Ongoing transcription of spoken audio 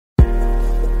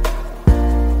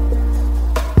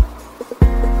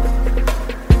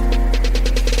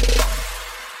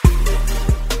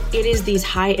It is these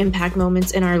high impact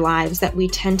moments in our lives that we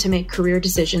tend to make career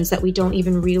decisions that we don't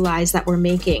even realize that we're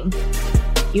making.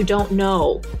 You don't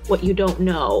know what you don't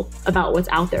know about what's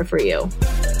out there for you.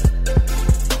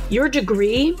 Your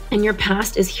degree and your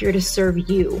past is here to serve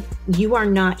you. You are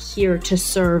not here to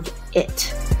serve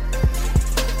it.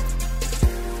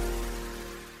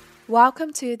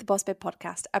 Welcome to the Boss Babe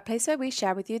Podcast, a place where we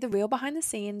share with you the real behind the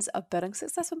scenes of building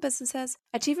successful businesses,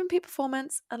 achieving peak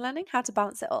performance, and learning how to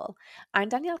balance it all. I'm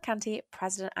Danielle Canty,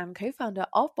 president and co-founder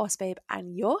of Boss Babe,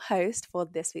 and your host for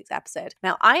this week's episode.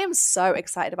 Now, I am so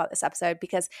excited about this episode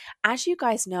because, as you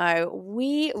guys know,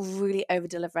 we really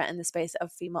over-deliver in the space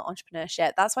of female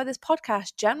entrepreneurship. That's why this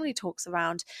podcast generally talks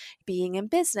around being in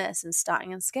business and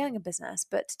starting and scaling a business.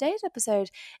 But today's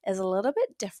episode is a little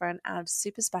bit different and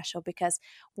super special because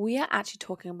we are actually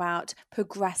talking about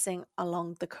progressing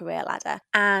along the career ladder.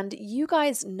 And you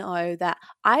guys know that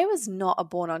I was not a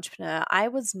born entrepreneur. I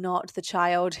was not the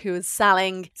child who was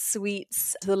selling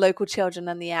sweets to the local children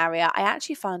in the area. I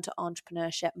actually fell into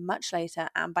entrepreneurship much later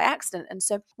and by accident. And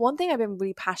so one thing I've been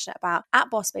really passionate about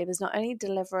at Boss Babe is not only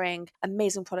delivering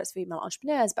amazing products for female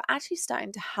entrepreneurs, but actually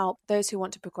starting to help those who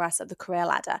want to progress up the career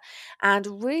ladder.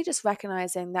 And really just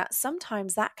recognizing that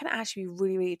sometimes that can actually be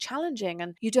really, really challenging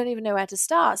and you don't even know where to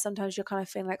start. Sometimes you're kind of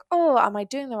feeling like, oh, am I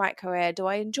doing the right career? Do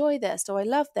I enjoy this? Do I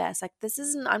love this? Like,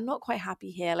 I'm not quite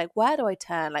happy here. Like, where do I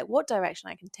turn? Like, what direction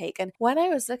I can take? And when I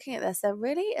was looking at this, there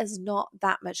really is not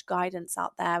that much guidance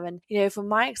out there. And, from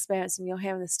my experience, and you're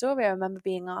hearing the story, I remember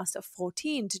being asked at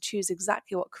 14 to choose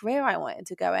exactly what career I wanted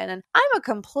to go in. And I'm a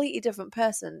completely different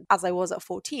person as I was at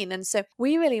 14. And so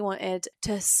we really wanted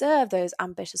to serve those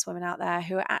ambitious women out there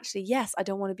who are actually, yes, I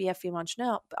don't want to be a female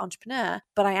entrepreneur,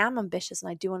 but I am ambitious and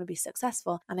I do want to be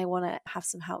successful. And I want to have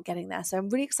some help getting there. So I'm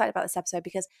really excited about this episode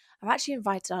because I've actually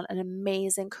invited on an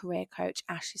amazing career coach,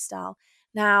 Ashley Stahl.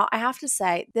 Now, I have to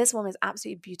say, this woman is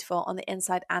absolutely beautiful on the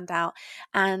inside and out.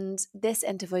 And this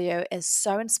interview is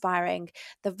so inspiring.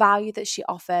 The value that she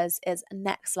offers is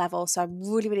next level. So I'm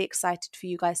really, really excited for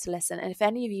you guys to listen. And if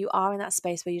any of you are in that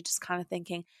space where you're just kind of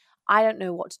thinking, I don't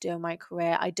know what to do in my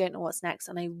career, I don't know what's next,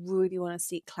 and I really want to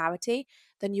seek clarity,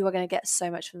 then you are going to get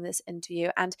so much from this interview.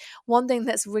 And one thing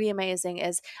that's really amazing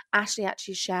is Ashley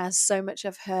actually shares so much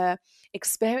of her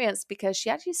experience because she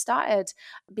actually started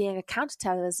being a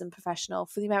counterterrorism professional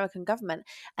for the American government.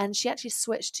 And she actually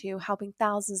switched to helping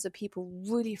thousands of people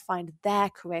really find their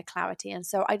career clarity. And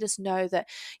so I just know that,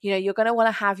 you're going to want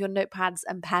to have your notepads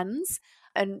and pens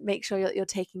and make sure you're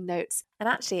taking notes. And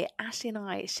actually, Ashley and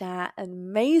I share an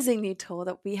amazing new tool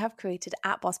that we have created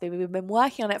at Boss Baby. We've been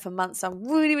working on it for months, so I'm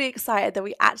really, really excited that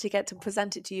we actually get to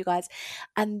present it to you guys.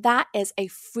 And that is a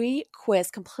free quiz,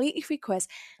 completely free quiz,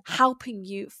 helping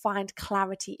you find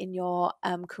clarity in your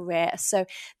career. So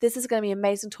this is going to be an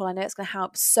amazing tool. I know it's going to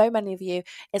help so many of you.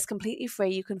 It's completely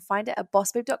free. You can find it at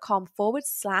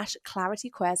bossbabe.com/clarity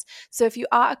quiz. So if you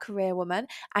are a career woman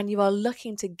and you are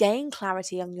looking to gain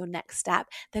clarity on your next step,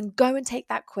 then go and take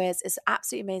that quiz. It's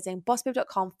absolutely amazing.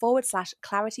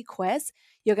 bossbabe.com/clarity quiz.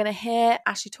 You're going to hear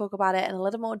Ashley talk about it in a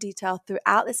little more detail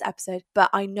throughout this episode,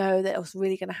 but I know that it was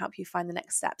really going to help you find the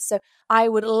next steps. So I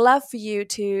would love for you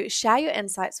to share your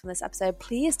insights from this episode.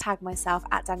 Please tag myself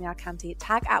at Danielle Canty,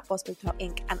 tag at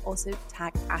bossbabe.inc, and also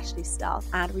tag Ashley Stahl.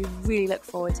 And we really look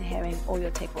forward to hearing all your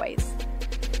takeaways.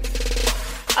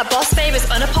 A Boss Babe is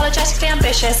unapologetically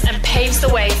ambitious and paves the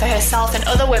way for herself and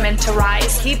other women to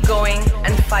rise. Keep going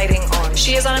and fighting on.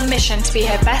 She is on a mission to be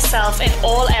her best self in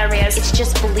all areas. It's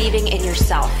just believing in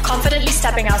yourself. Confidently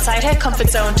stepping outside her comfort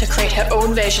zone to create her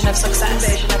own version of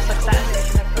success.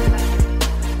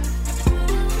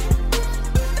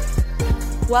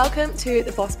 Welcome to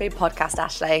the Boss Babe podcast,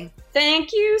 Ashley.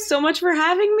 Thank you so much for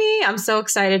having me. I'm so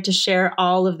excited to share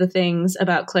all of the things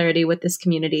about clarity with this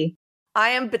community.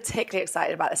 I am particularly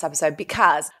excited about this episode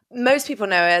because most people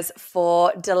know us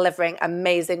for delivering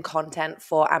amazing content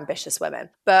for ambitious women,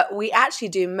 but we actually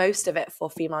do most of it for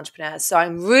female entrepreneurs. So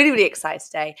I'm really, really excited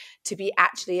today to be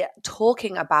actually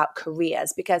talking about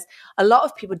careers, because a lot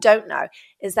of people don't know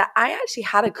is that I actually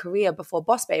had a career before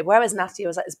Boss Babe, whereas Natalie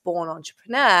was like this born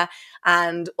entrepreneur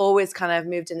and always kind of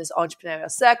moved in this entrepreneurial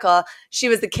circle. She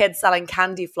was the kid selling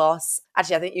candy floss.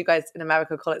 Actually, I think you guys in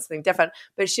America call it something different,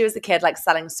 but she was the kid like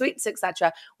selling sweets,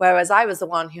 etc. Whereas I was the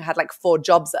one who had like 4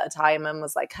 jobs at a time and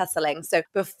was like hustling. So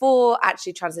before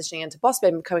actually transitioning into Boss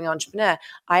Babe and becoming an entrepreneur,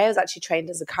 I was actually trained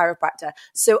as a chiropractor.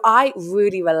 So I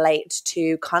really relate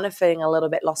to kind of feeling a little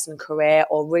bit lost in career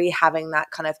or really having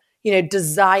that kind of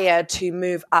desire to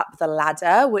move up the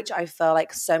ladder, which I feel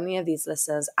like so many of these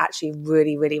listeners actually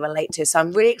really, really relate to. So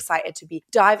I'm really excited to be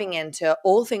diving into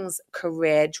all things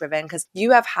career driven, because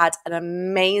you have had an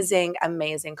amazing,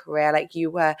 amazing career. Like,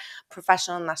 you were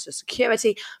professional in national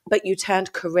security, but you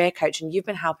turned career coach, and you've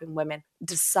been helping women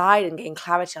decide and gain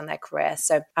clarity on their career.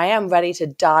 So I am ready to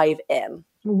dive in.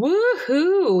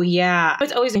 Woohoo. Yeah.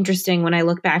 It's always interesting when I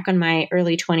look back on my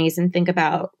early 20s and think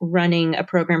about running a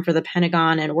program for the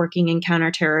Pentagon and working in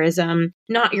counterterrorism.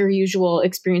 Not your usual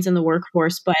experience in the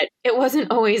workforce, but it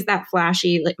wasn't always that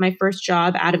flashy. Like, my first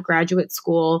job out of graduate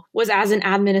school was as an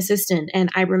admin assistant. And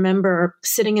I remember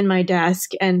sitting in my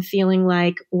desk and feeling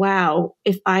like, wow,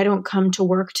 if I don't come to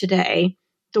work today,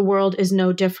 the world is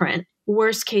no different.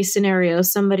 Worst case scenario,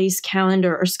 somebody's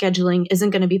calendar or scheduling isn't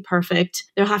going to be perfect.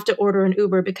 They'll have to order an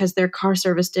Uber because their car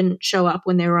service didn't show up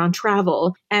when they were on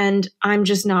travel. And I'm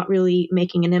just not really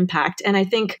making an impact. And I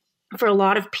think for a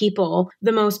lot of people,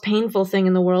 the most painful thing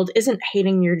in the world isn't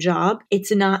hating your job.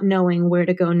 It's not knowing where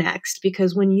to go next.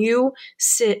 Because when you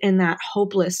sit in that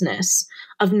hopelessness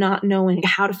of not knowing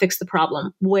how to fix the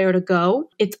problem, where to go,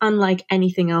 it's unlike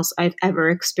anything else I've ever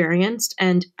experienced.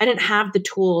 And I didn't have the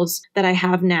tools that I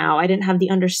have now. I didn't have the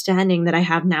understanding that I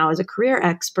have now as a career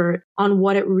expert on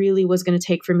what it really was going to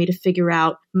take for me to figure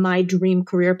out my dream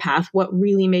career path, what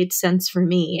really made sense for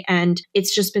me. And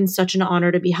it's just been such an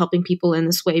honor to be helping people in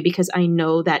this way, because I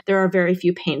know that there are very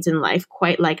few pains in life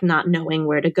quite like not knowing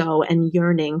where to go and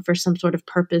yearning for some sort of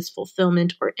purpose,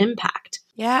 fulfillment, or impact.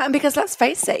 Yeah. And because let's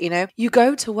face it, you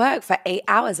go to work for 8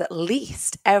 hours at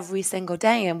least every single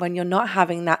day. And when you're not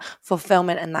having that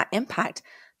fulfillment and that impact,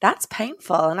 that's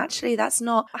painful. And actually, that's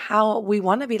not how we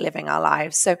want to be living our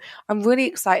lives. So I'm really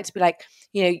excited to be like,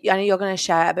 I know you're going to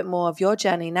share a bit more of your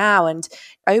journey now, and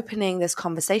opening this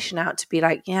conversation out to be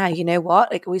like, yeah, you know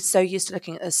what? Like, we're so used to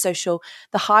looking at the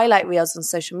highlight reels on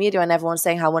social media and everyone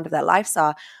saying how wonderful their lives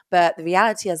are. But the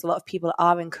reality is a lot of people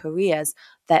are in careers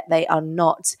that they are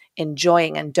not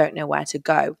enjoying and don't know where to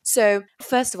go. So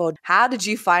first of all, how did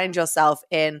you find yourself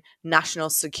in national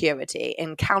security,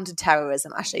 in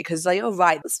counterterrorism, Ashley? Because you're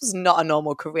right, this was not a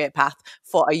normal career path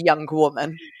for a young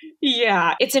woman.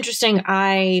 Yeah, it's interesting.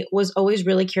 I was always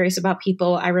really curious about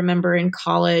people. I remember in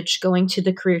college going to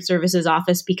the career services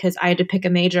office because I had to pick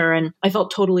a major, and I felt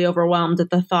totally overwhelmed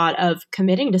at the thought of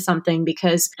committing to something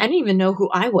because I didn't even know who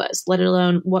I was, let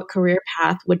alone what career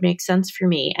path would make sense for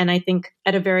me. And I think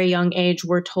at a very young age,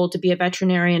 we're told to be a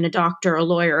veterinarian, a doctor, a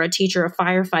lawyer, a teacher, a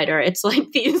firefighter. It's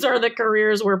like these are the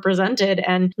careers we're presented.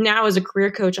 And now as a career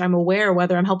coach, I'm aware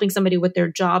whether I'm helping somebody with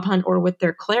their job hunt or with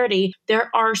their clarity, there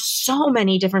are so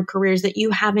many different careers that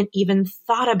you haven't even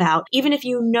thought about, even if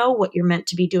you know what you're meant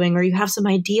to be doing or you have some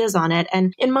ideas on it.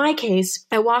 And in my case,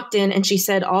 I walked in and she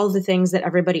said all the things that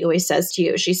everybody always says to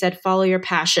you. She said, follow your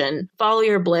passion, follow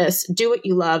your bliss, do what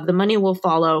you love, the money will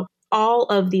follow. All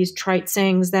of these trite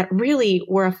sayings that really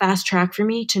were a fast track for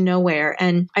me to nowhere.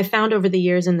 And I found over the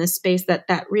years in this space that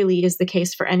that really is the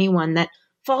case for anyone, that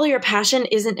follow your passion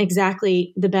isn't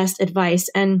exactly the best advice.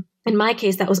 And in my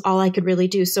case, that was all I could really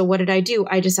do. So what did I do?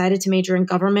 I decided to major in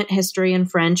government, history, and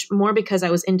French, more because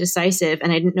I was indecisive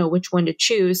and I didn't know which one to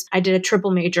choose. I did a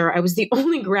triple major. I was the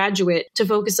only graduate to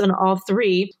focus on all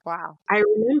three. Wow. I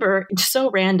remember,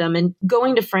 so random, and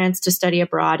going to France to study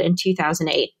abroad in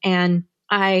 2008. And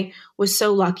I was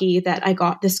so lucky that I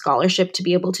got the scholarship to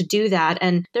be able to do that.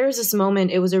 And there was this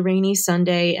moment, it was a rainy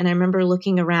Sunday, and I remember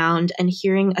looking around and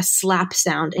hearing a slap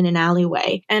sound in an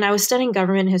alleyway. And I was studying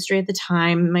government history at the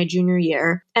time, my junior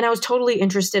year, and I was totally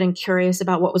interested and curious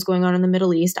about what was going on in the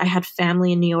Middle East. I had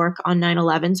family in New York on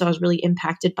 9/11, so I was really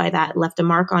impacted by that. It left a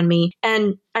mark on me.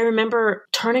 And I remember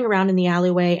turning around in the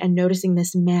alleyway and noticing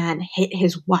this man hit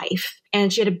his wife,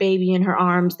 and she had a baby in her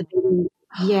arms. The baby,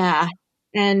 yeah.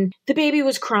 And the baby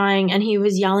was crying and he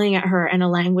was yelling at her in a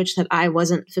language that I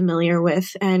wasn't familiar with.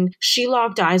 And she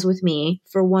locked eyes with me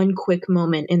for one quick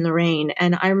moment in the rain.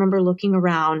 And I remember looking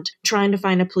around, trying to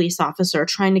find a police officer,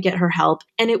 trying to get her help.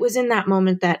 And it was in that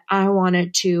moment that I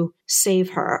wanted to save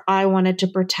her. I wanted to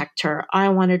protect her. I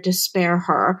wanted to spare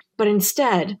her. But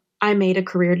instead, I made a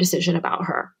career decision about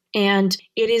her. And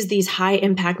it is these high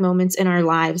impact moments in our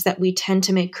lives that we tend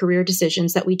to make career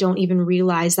decisions that we don't even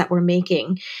realize that we're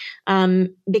making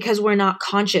because we're not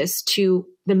conscious to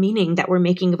the meaning that we're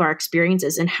making of our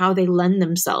experiences and how they lend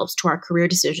themselves to our career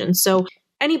decisions. So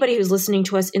anybody who's listening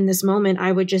to us in this moment,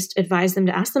 I would just advise them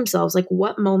to ask themselves, like,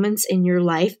 what moments in your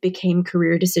life became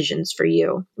career decisions for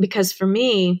you? Because for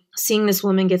me, seeing this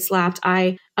woman get slapped,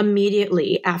 I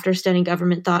immediately after studying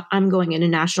government thought, I'm going into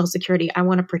national security. I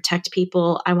want to protect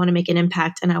people. I want to make an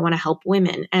impact and I want to help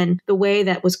women. And the way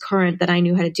that was current that I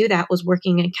knew how to do that was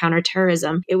working in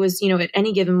counterterrorism. It was, at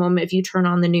any given moment, if you turn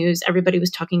on the news, everybody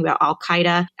was talking about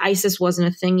Al-Qaeda. ISIS wasn't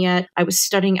a thing yet. I was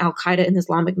studying Al-Qaeda in the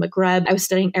Islamic Maghreb. I was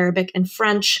studying Arabic and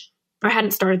French. I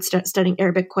hadn't started studying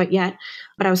Arabic quite yet,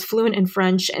 but I was fluent in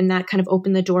French, and that kind of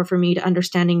opened the door for me to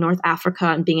understanding North Africa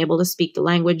and being able to speak the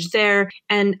language there.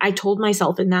 And I told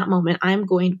myself in that moment, I'm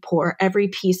going to pour every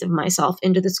piece of myself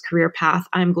into this career path.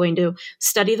 I'm going to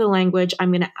study the language. I'm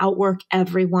going to outwork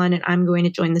everyone, and I'm going to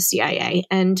join the CIA.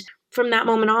 And from that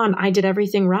moment on, I did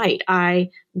everything right. I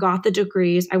got the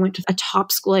degrees. I went to a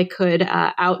top school I could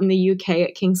out in the UK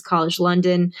at King's College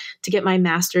London to get my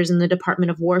master's in the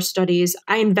Department of War Studies.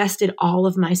 I invested all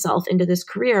of myself into this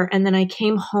career. And then I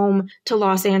came home to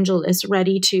Los Angeles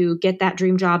ready to get that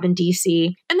dream job in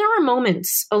DC. And there were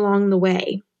moments along the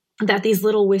way that these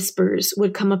little whispers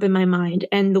would come up in my mind.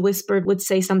 And the whisper would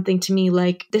say something to me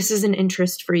like, this is an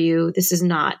interest for you. This is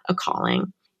not a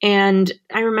calling. And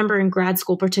I remember in grad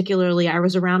school, particularly, I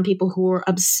was around people who were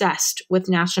obsessed with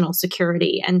national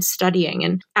security and studying.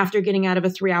 And after getting out of a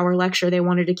 3-hour lecture, they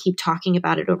wanted to keep talking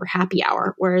about it over happy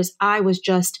hour, whereas I was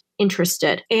just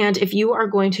interested. And if you are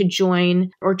going to join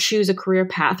or choose a career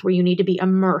path where you need to be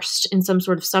immersed in some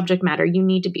sort of subject matter, you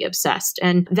need to be obsessed.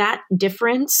 And that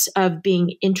difference of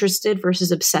being interested versus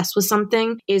obsessed with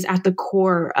something is at the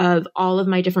core of all of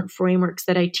my different frameworks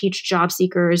that I teach job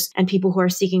seekers and people who are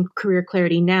seeking career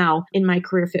clarity now in my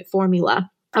Career Fit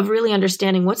formula, of really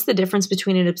understanding what's the difference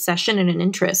between an obsession and an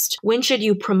interest. When should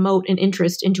you promote an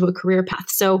interest into a career path?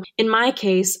 So in my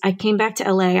case, I came back to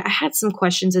LA. I had some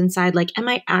questions inside, like, am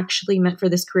I actually meant for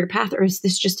this career path, or is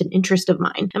this just an interest of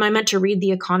mine? Am I meant to read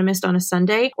The Economist on a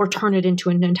Sunday or turn it into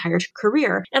an entire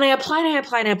career? And I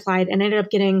applied and ended up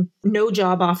getting no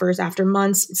job offers after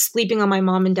months, sleeping on my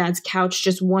mom and dad's couch,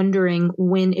 just wondering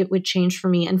when it would change for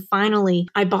me. And finally,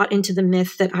 I bought into the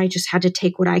myth that I just had to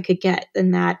take what I could get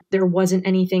and that there wasn't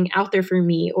anything out there for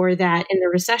me, or that in the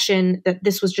recession that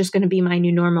this was just going to be my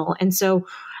new normal. And so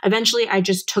eventually I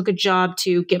just took a job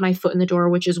to get my foot in the door,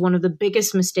 which is one of the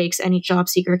biggest mistakes any job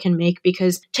seeker can make,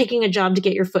 because taking a job to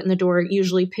get your foot in the door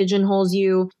usually pigeonholes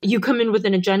you. You come in with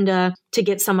an agenda to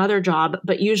get some other job,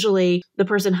 but usually the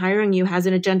person hiring you has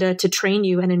an agenda to train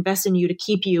you and invest in you to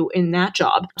keep you in that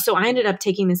job. So I ended up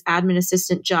taking this admin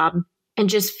assistant job and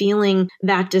just feeling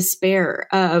that despair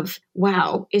of,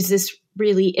 wow, is this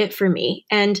really it for me?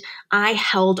 And I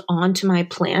held on to my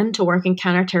plan to work in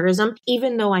counterterrorism,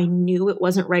 even though I knew it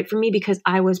wasn't right for me, because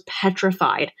I was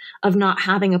petrified of not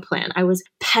having a plan. I was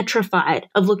petrified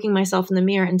of looking myself in the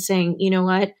mirror and saying, you know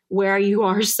what? Where you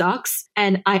are sucks.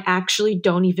 And I actually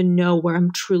don't even know where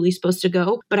I'm truly supposed to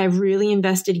go. But I've really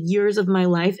invested years of my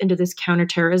life into this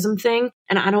counterterrorism thing,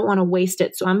 and I don't want to waste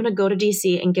it. So I'm going to go to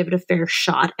DC and give it a fair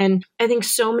shot. And I think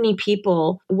so many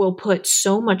people will put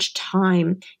so much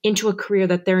time into a career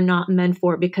that they're not meant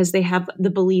for because they have the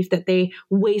belief that they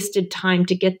wasted time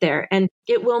to get there. And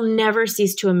it will never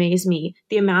cease to amaze me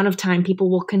the amount of time people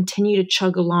will continue to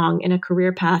chug along in a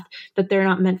career path that they're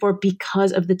not meant for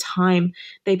because of the time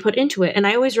they put into it. And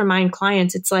I always remind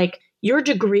clients, it's like your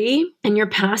degree and your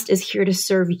past is here to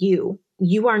serve you.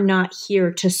 You are not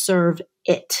here to serve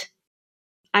it.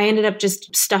 I ended up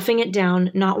just stuffing it down,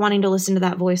 not wanting to listen to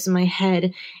that voice in my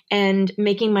head, and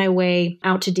making my way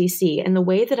out to DC. And the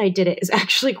way that I did it is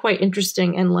actually quite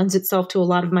interesting and lends itself to a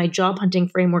lot of my job hunting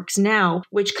frameworks now,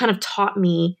 which kind of taught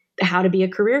me how to be a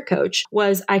career coach.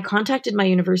 Was I contacted my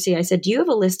university. I said, do you have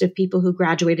a list of people who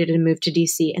graduated and moved to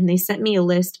DC? And they sent me a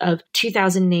list of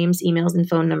 2,000 names, emails, and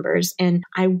phone numbers. And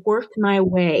I worked my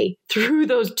way through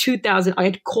those 2,000. I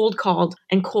had cold called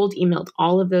and cold emailed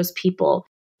all of those people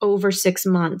over 6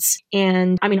 months.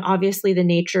 And I mean, obviously the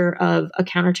nature of a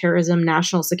counterterrorism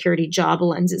national security job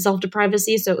lends itself to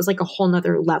privacy. So it was like a whole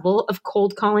nother level of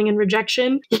cold calling and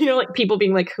rejection. You know, like people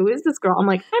being like, who is this girl? I'm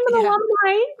like, I'm an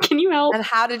alumni. Can you help? And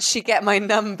how did she get my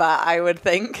number, I would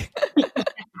think.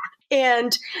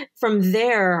 And from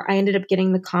there, I ended up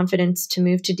getting the confidence to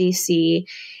move to DC.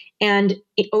 And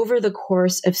over the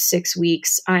course of 6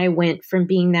 weeks, I went from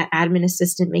being that admin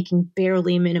assistant making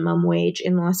barely minimum wage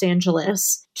in Los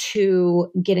Angeles to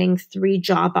getting 3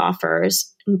 job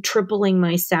offers, tripling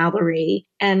my salary,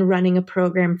 and running a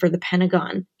program for the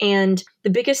Pentagon. And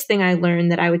the biggest thing I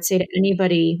learned that I would say to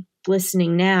anybody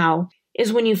listening now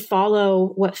is when you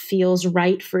follow what feels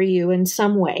right for you in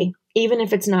some way, even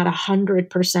if it's not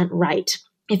 100% right,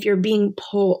 if you're being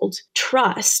pulled,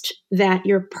 trust that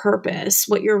your purpose,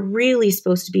 what you're really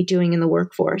supposed to be doing in the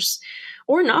workforce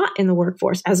or not in the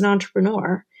workforce as an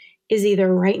entrepreneur, is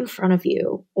either right in front of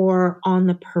you or on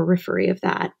the periphery of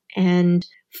that. And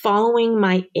following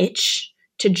my itch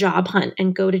to job hunt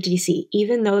and go to DC,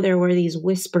 even though there were these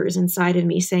whispers inside of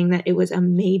me saying that it was a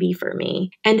maybe for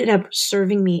me, ended up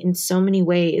serving me in so many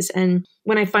ways. And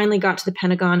when I finally got to the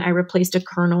Pentagon, I replaced a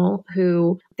colonel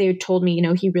who they told me,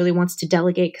 he really wants to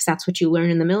delegate because that's what you learn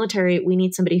in the military. We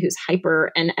need somebody who's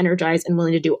hyper and energized and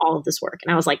willing to do all of this work.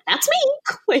 And I was like, that's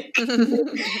me.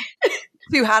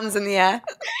 Two hands in the air.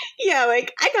 Yeah, I got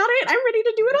it. I'm ready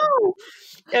to do it all.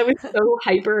 I was so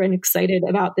hyper and excited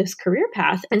about this career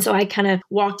path. And so I kind of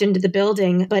walked into the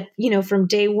building. But, from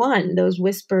day one, those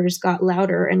whispers got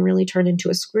louder and really turned into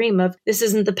a scream of, this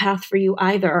isn't the path for you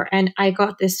either. And I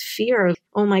got this fear of,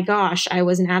 oh my gosh, I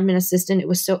was an admin assistant. It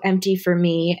was so empty for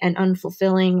me and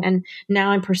unfulfilling. And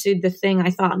now I pursued the thing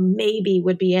I thought maybe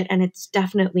would be it. And it's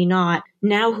definitely not.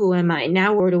 Now who am I?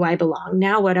 Now where do I belong?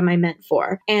 Now what am I meant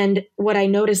for? And what I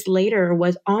noticed later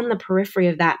was on the periphery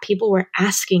of that, people were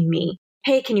asking me,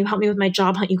 hey, can you help me with my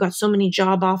job hunt? You got so many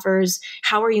job offers.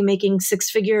 How are you making six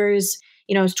figures?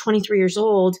 I was 23 years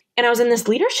old and I was in this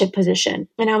leadership position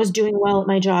and I was doing well at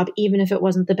my job, even if it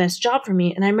wasn't the best job for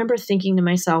me. And I remember thinking to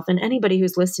myself, and anybody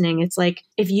who's listening, it's like,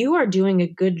 if you are doing a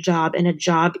good job in a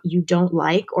job you don't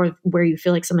like or where you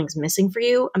feel like something's missing for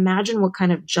you, imagine what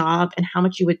kind of job and how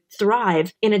much you would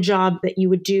thrive in a job that you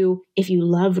would do if you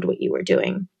loved what you were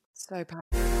doing. So powerful.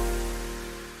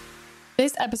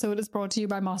 This episode is brought to you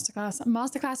by Masterclass.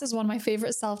 Masterclass is one of my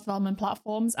favorite self-development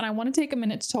platforms, and I want to take a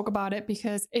minute to talk about it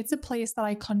because it's a place that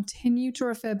I continue to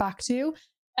refer back to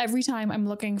every time I'm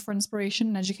looking for inspiration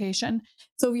and education.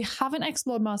 So if you haven't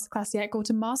explored Masterclass yet, go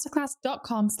to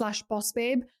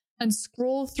masterclass.com/bossbabe and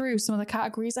scroll through some of the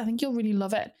categories. I think you'll really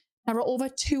love it. There are over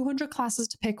 200 classes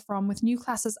to pick from, with new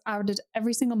classes added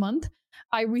every single month.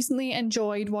 I recently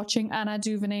enjoyed watching Anna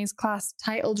Duvernay's class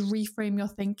titled Reframe Your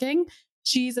Thinking.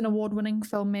 She's an award-winning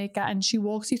filmmaker and she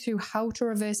walks you through how to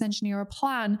reverse engineer a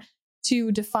plan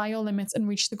to defy your limits and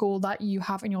reach the goal that you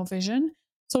have in your vision.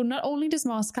 So not only does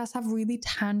Masterclass have really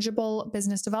tangible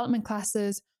business development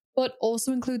classes, but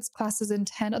also includes classes in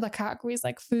 10 other categories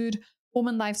like food, home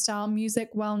and lifestyle,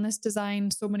 music, wellness, design,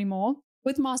 so many more.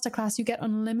 With Masterclass, you get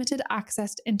unlimited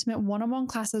access to intimate one-on-one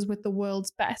classes with the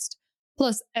world's best.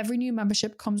 Plus, every new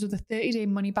membership comes with a 30-day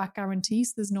money-back guarantee,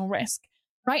 so there's no risk.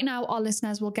 Right now, our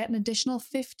listeners will get an additional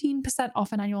 15%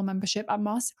 off an annual membership at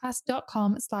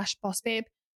masterclass.com/bossbabe.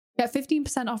 Get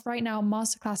 15% off right now,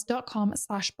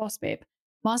 masterclass.com/bossbabe.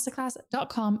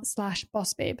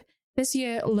 Masterclass.com/bossbabe. This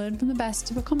year, learn from the best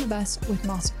to become the best with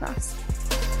Masterclass.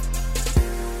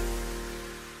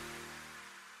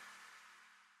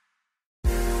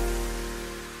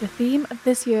 The theme of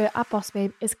this year at Boss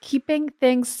Babe is keeping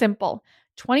things simple.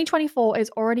 2024 is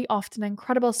already off to an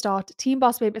incredible start. Team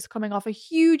Boss Babe is coming off a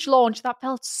huge launch that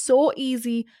felt so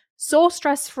easy, so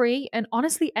stress-free, and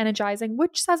honestly energizing,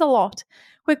 which says a lot.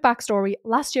 Quick backstory,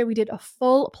 last year we did a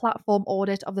full platform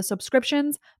audit of the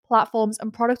subscriptions, platforms,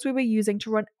 and products we were using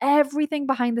to run everything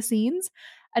behind the scenes,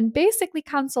 and basically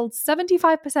cancelled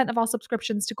 75% of our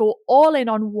subscriptions to go all in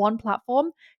on one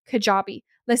platform, Kajabi.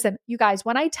 Listen, you guys,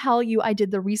 when I tell you I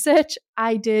did the research,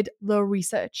 I did the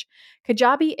research.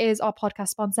 Kajabi is our podcast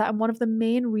sponsor and one of the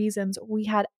main reasons we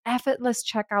had effortless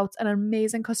checkouts and an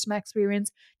amazing customer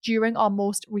experience during our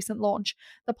most recent launch.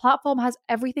 The platform has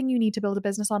everything you need to build a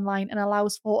business online and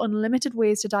allows for unlimited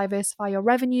ways to diversify your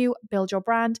revenue, build your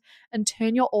brand, and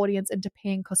turn your audience into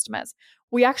paying customers.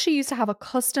 We actually used to have a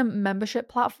custom membership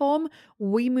platform.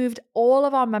 We moved all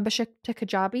of our membership to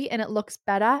Kajabi and it looks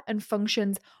better and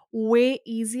functions way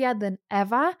easier than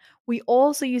ever. We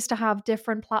also used to have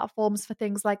different platforms for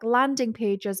things like landing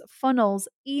pages, funnels,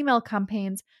 email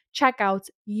campaigns, checkouts,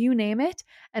 you name it.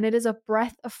 And it is a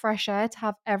breath of fresh air to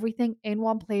have everything in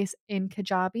one place in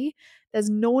Kajabi. There's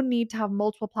no need to have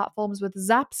multiple platforms with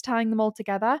Zaps tying them all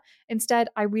together. Instead,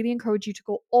 I really encourage you to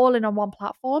go all in on one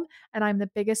platform, and I'm the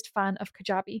biggest fan of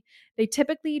Kajabi. They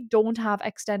typically don't have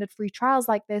extended free trials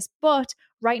like this, but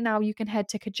right now you can head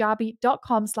to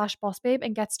kajabi.com/bossbabe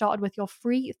and get started with your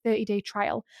free 30-day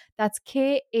trial. That's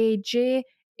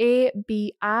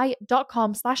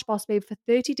kajabi.com/bossbabe for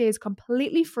 30 days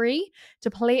completely free to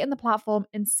play in the platform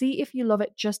and see if you love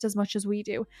it just as much as we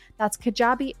do. That's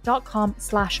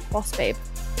kajabi.com/bossbabe.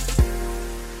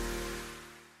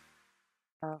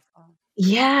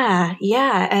 Yeah.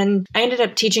 And I ended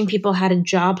up teaching people how to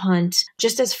job hunt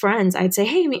just as friends. I'd say,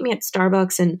 hey, meet me at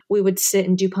Starbucks. And we would sit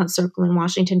in DuPont Circle in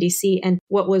Washington, D.C. And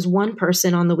what was one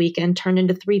person on the weekend turned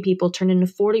into 3 people, turned into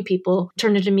 40 people,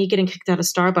 turned into me getting kicked out of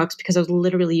Starbucks because I was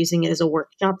literally using it as a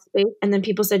workshop space. And then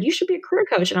people said, you should be a career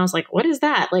coach. And I was like, what is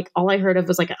that? All I heard of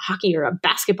was a hockey or a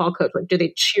basketball coach. Do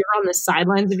they cheer on the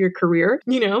sidelines of your career?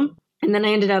 And then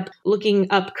I ended up looking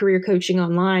up career coaching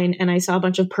online, and I saw a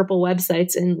bunch of purple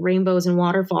websites and rainbows and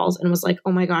waterfalls and was like,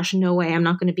 oh my gosh, no way, I'm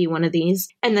not going to be one of these.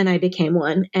 And then I became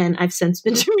one, and I've since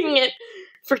been doing it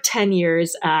for 10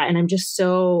 years. And I'm just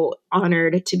so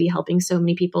honored to be helping so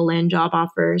many people land job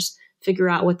offers, figure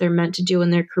out what they're meant to do in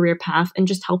their career path, and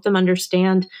just help them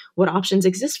understand what options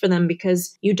exist for them,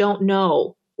 because you don't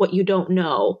know what you don't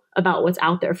know about what's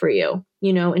out there for you,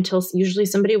 until usually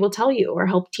somebody will tell you or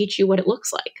help teach you what it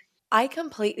looks like. I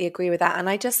completely agree with that. And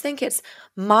I just think it's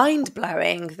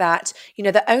mind-blowing that,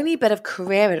 the only bit of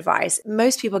career advice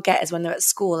most people get is when they're at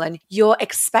school and you're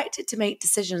expected to make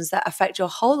decisions that affect your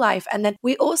whole life. And then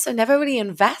we also never really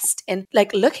invest in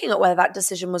looking at whether that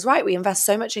decision was right. We invest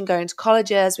so much in going to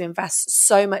colleges. We invest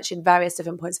so much in various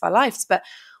different points of our lives, but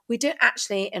we don't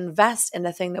actually invest in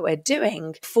the thing that we're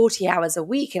doing 40 hours a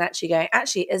week and actually going,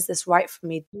 is this right for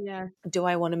me? Yeah. Do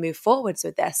I want to move forwards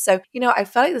with this? So, I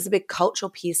feel like there's a big cultural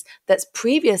piece that's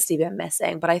previously been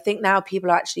missing, but I think now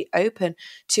people are actually open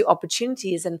to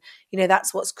opportunities. And,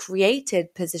 that's what's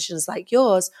created positions like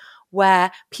yours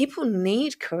where people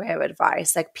need career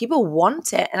advice. People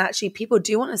want it. And actually people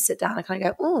do want to sit down and kind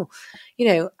of go,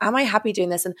 am I happy doing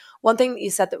this? And one thing that you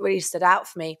said that really stood out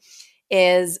for me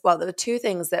is, there were two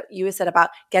things that you said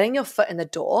about getting your foot in the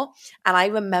door. And I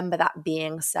remember that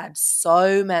being said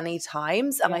so many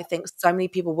times. And I think so many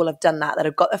people will have done that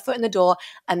have got their foot in the door.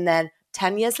 And then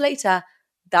 10 years later,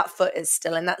 that foot is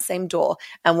still in that same door.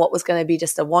 And what was going to be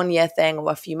just a 1-year thing or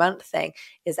a few month thing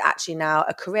is actually now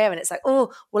a career. And it's like,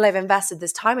 I've invested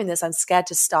this time in this. I'm scared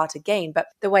to start again. But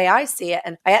the way I see it,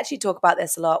 and I actually talk about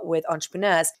this a lot with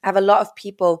entrepreneurs, I have a lot of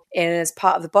people as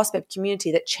part of the Boss Babe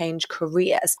community that change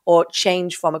careers or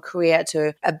change from a career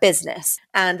to a business.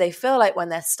 And they feel like when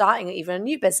they're starting even a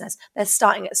new business, they're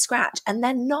starting at scratch, and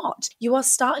they're not. You are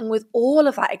starting with all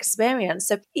of that experience.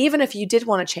 So even if you did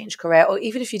want to change career, or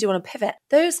even if you do want to pivot,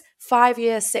 those 5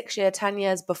 years, 6 years, 10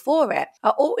 years before it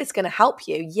are always going to help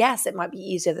you. Yes, it might be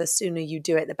easier the sooner you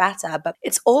do it, the better, but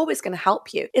it's always going to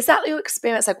help you. Is that your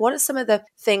experience? What are some of the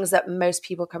things that most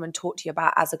people come and talk to you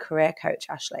about as a career coach,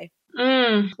 Ashley?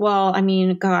 Well,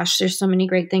 gosh, there's so many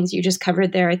great things you just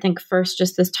covered there. I think first,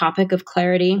 just this topic of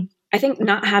clarity. I think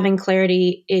not having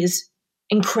clarity is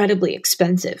incredibly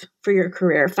expensive for your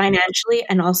career, financially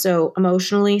and also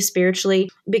emotionally, spiritually,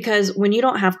 because when you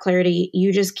don't have clarity,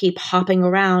 you just keep hopping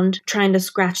around trying to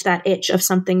scratch that itch of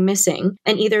something missing.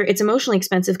 And either it's emotionally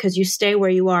expensive because you stay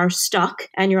where you are stuck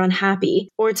and you're unhappy,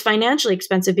 or it's financially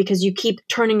expensive because you keep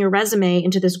turning your resume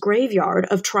into this graveyard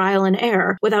of trial and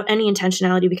error without any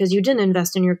intentionality, because you didn't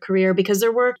invest in your career because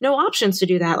there were no options to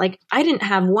do that. I didn't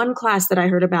have one class that I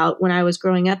heard about when I was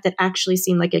growing up that actually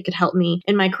seemed like it could help me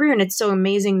in my career. And it's so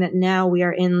amazing that now we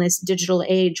are in this digital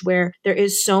age where there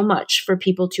is so much for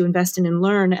people to invest in and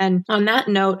learn. And on that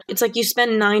note, it's like you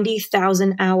spend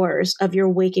 90,000 hours of your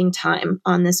waking time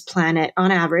on this planet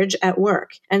on average at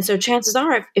work. And so chances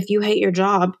are, if you hate your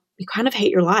job, you kind of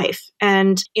hate your life.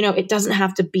 And, it doesn't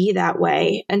have to be that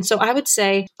way. And so I would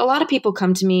say a lot of people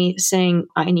come to me saying,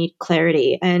 I need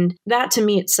clarity. And that to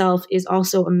me itself is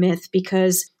also a myth,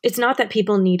 because it's not that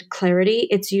people need clarity.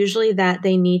 It's usually that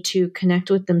they need to connect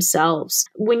with themselves.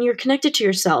 When you're connected to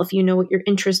yourself, you know what your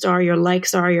interests are, your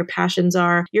likes are, your passions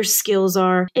are, your skills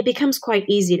are. It becomes quite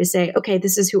easy to say, okay,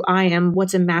 this is who I am.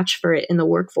 What's a match for it in the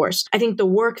workforce? I think the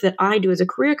work that I do as a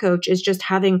career coach is just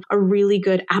having a really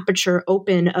good aperture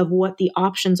open of what the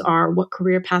options are, what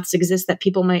career paths exist that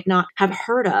people might not have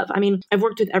heard of. I've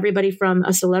worked with everybody from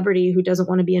a celebrity who doesn't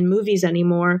want to be in movies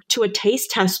anymore to a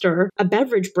taste tester, a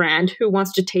beverage brand who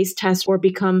wants to taste test or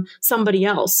become somebody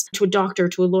else, to a doctor,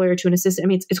 to a lawyer, to an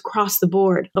assistant. It's across the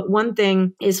board. But one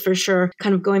thing is for sure,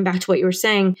 kind of going back to what you were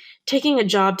saying, taking a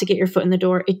job to get your foot in the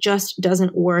door, it just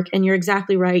doesn't work. And you're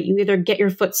exactly right. You either get your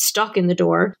foot stuck in the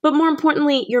door, but more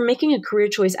importantly, you're making a career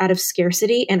choice out of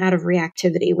scarcity and out of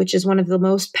reactivity, which is one of the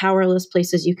most powerless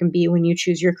places you can be when you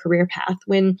choose your career path.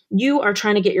 When you are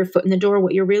trying to get your foot in the door,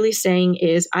 what you're really saying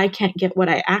is, I can't get what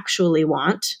I actually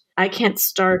want. I can't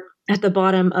start at the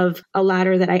bottom of a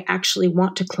ladder that I actually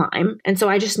want to climb. And so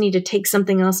I just need to take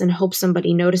something else and hope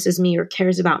somebody notices me or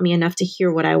cares about me enough to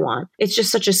hear what I want. It's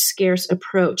just such a scarce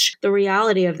approach. The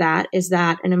reality of that is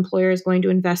that an employer is going to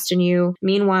invest in you.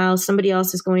 Meanwhile, somebody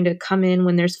else is going to come in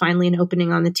when there's finally an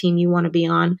opening on the team you want to be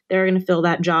on. They're going to fill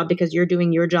that job because you're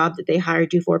doing your job that they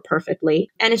hired you for perfectly.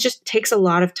 And it just takes a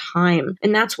lot of time.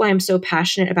 And that's why I'm so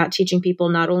passionate about teaching people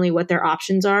not only what their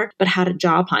options are, but how to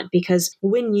job hunt. Because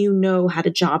when you know how to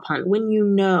job hunt, on, when you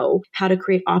know how to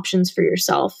create options for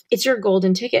yourself, it's your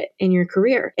golden ticket in your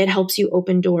career. It helps you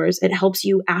open doors. It helps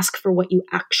you ask for what you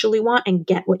actually want and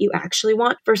get what you actually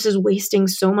want versus wasting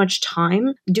so much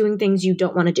time doing things you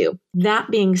don't want to do. That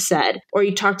being said, or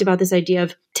you talked about this idea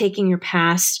of taking your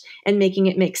past and making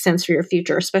it make sense for your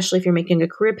future, especially if you're making a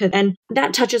career pivot. And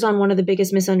that touches on one of the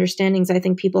biggest misunderstandings I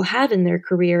think people have in their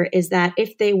career is that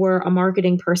if they were a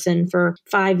marketing person for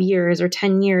 5 years or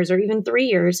 10 years or even 3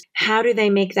 years, how do they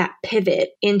make that pivot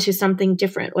into something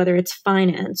different, whether it's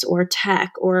finance or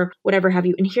tech or whatever have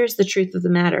you? And here's the truth of the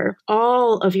matter.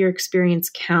 All of your experience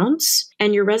counts,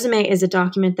 and your resume is a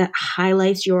document that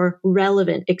highlights your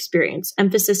relevant experience,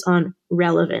 emphasis on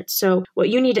relevant. So what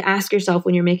you need to ask yourself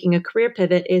when you're making a career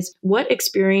pivot is what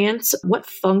experience, what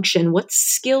function, what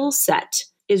skill set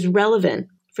is relevant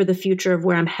for the future of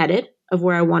where I'm headed, of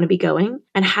where I want to be going,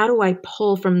 and how do I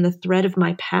pull from the thread of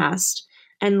my past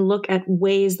and look at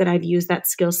ways that I've used that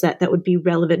skill set that would be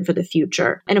relevant for the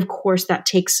future. And of course, that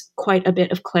takes quite a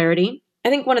bit of clarity. I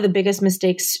think one of the biggest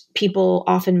mistakes people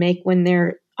often make when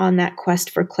they're on that quest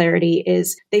for clarity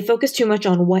is they focus too much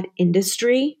on what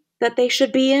industry that they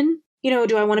should be in.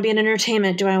 Do I want to be in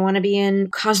entertainment? Do I want to be in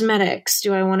cosmetics?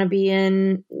 Do I want to be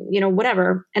in,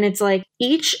 whatever? And it's like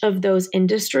each of those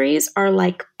industries are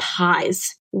like pies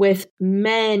with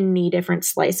many different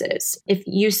slices. If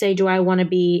you say, do I want to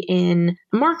be in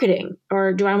marketing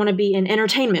or do I want to be in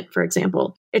entertainment, for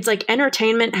example? It's like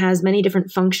entertainment has many different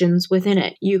functions within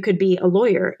it. You could be a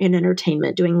lawyer in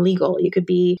entertainment doing legal. You could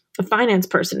be a finance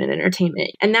person in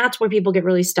entertainment. And that's where people get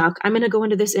really stuck. I'm going to go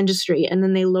into this industry. And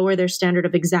then they lower their standard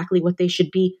of exactly what they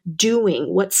should be doing,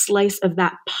 what slice of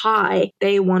that pie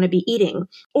they want to be eating.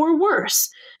 Or worse,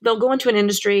 they'll go into an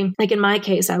industry, like in my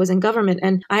case, I was in government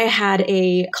and I had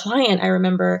a client, I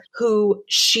remember, who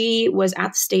she was at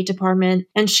the State Department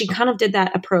and she kind of did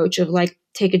that approach of like,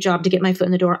 take a job to get my foot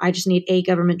in the door. I just need a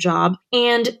government job.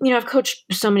 And, I've coached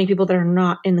so many people that are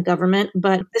not in the government,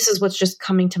 but this is what's just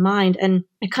coming to mind. And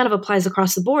it kind of applies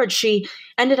across the board. She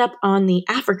ended up on the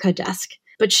Africa desk,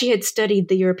 but she had studied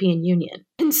the European Union.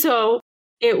 And so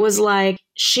it was like,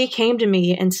 she came to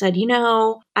me and said,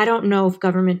 I don't know if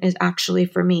government is actually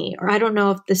for me, or I don't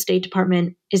know if the State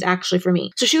Department is actually for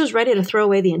me. So she was ready to throw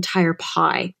away the entire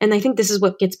pie. And I think this is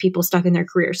what gets people stuck in their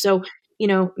career. So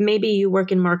maybe you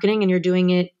work in marketing and you're doing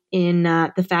it in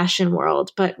the fashion world,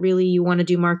 but really you want to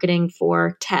do marketing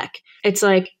for tech. It's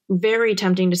like very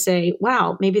tempting to say,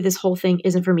 wow, maybe this whole thing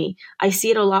isn't for me. I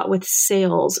see it a lot with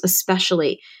sales,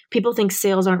 especially. People think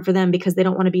sales aren't for them because they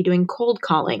don't want to be doing cold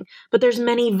calling, but there's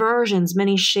many versions,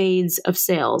 many shades of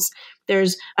sales.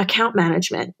 There's account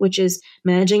management, which is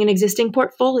managing an existing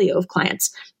portfolio of clients.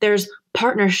 There's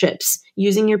partnerships,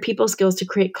 using your people skills to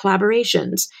create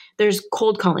collaborations. There's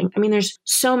cold calling. I mean, there's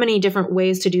so many different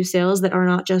ways to do sales that are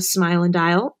not just smile and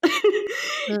dial.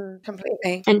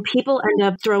 Completely. And people end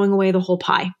up throwing away the whole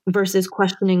pie versus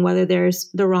questioning whether there's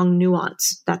the wrong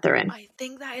nuance that they're in. I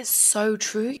think that is so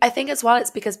true. I think as well,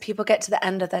 it's because people get to the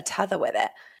end of their tether with it.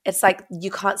 It's like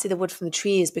you can't see the wood from the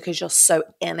trees because you're so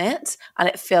in it and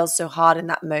it feels so hard in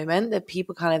that moment that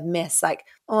people kind of miss like,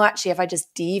 oh, actually, if I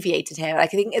just deviated here,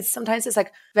 like I think sometimes it's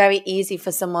like very easy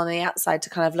for someone on the outside to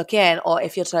kind of look in, or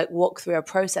if you're to like walk through a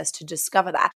process to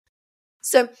discover that.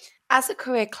 So as a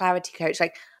career clarity coach,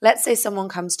 like let's say someone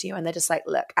comes to you and they're just like,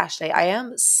 look, Ashley, I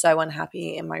am so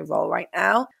unhappy in my role right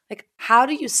now. Like, how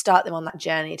do you start them on that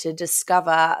journey to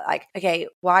discover like, okay,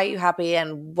 why are you happy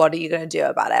and what are you going to do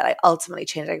about it? Like ultimately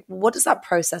change, like what does that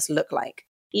process look like?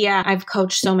 Yeah, I've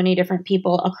coached so many different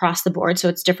people across the board, so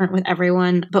it's different with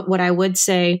everyone. But what I would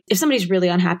say, if somebody's really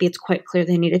unhappy, it's quite clear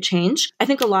they need a change. I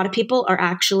think a lot of people are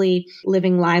actually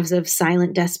living lives of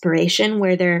silent desperation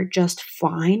where they're just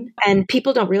fine. And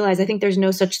people don't realize, I think there's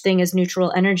no such thing as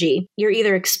neutral energy. You're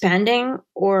either expanding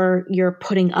or you're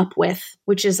putting up with,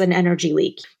 which is an energy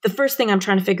leak. The first thing I'm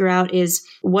trying to figure out is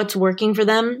what's working for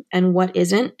them and what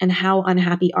isn't, and how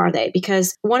unhappy are they?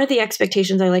 Because one of the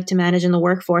expectations I like to manage in the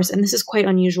workforce, and this is quite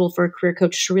unusual for a career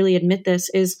coach to really admit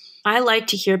this, is I like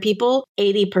to hear people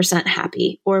 80%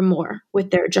 happy or more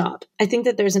with their job. I think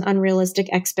that there's an unrealistic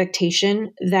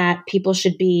expectation that people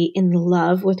should be in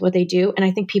love with what they do. And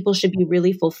I think people should be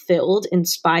really fulfilled,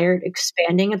 inspired,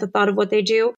 expanding at the thought of what they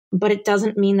do. But it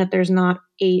doesn't mean that there's not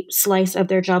a slice of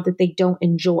their job that they don't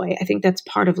enjoy. I think that's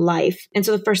part of life. And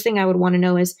so the first thing I would want to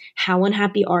know is how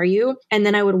unhappy are you? And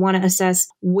then I would want to assess,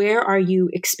 where are you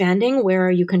expanding? Where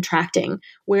are you contracting?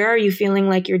 Where are you feeling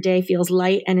like your day feels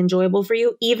light and enjoyable for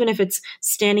you? Even if it's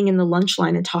standing in the lunch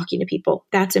line and talking to people,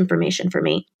 that's information for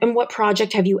me. And what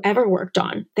project have you ever worked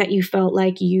on that you felt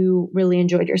like you really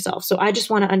enjoyed yourself? So I just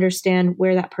want to understand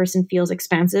where that person feels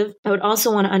expansive. I would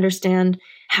also want to understand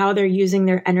how they're using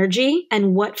their energy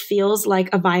and what feels like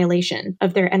a violation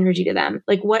of their energy to them.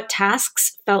 Like what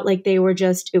tasks felt like they were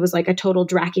it was like a total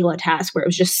Dracula task where it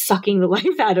was just sucking the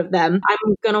life out of them.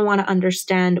 I'm going to want to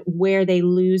understand where they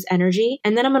lose energy.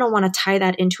 And then I'm going to want to tie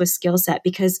that into a skill set,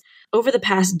 because over the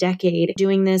past decade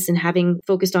doing this and having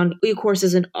focused on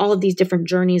e-courses and all of these different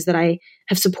journeys that I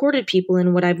have supported people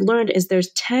in, what I've learned is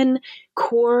there's 10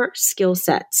 core skill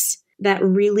sets that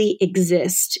really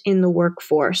exist in the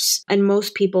workforce. And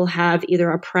most people have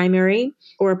either a primary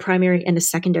and a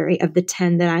secondary of the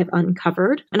 10 that I've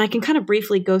uncovered. And I can kind of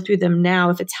briefly go through them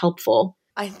now if it's helpful.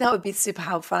 I think that would be super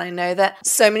helpful. I know that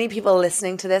so many people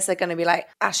listening to this are going to be like,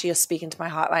 Ashley, you're speaking to my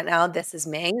heart right now. This is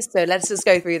me. So let's just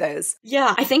go through those.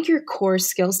 Yeah, I think your core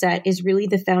skill set is really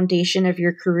the foundation of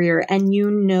your career. And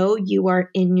you are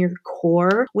in your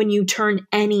core when you turn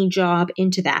any job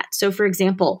into that. So for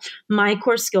example, my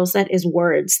core skill set is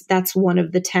words. That's one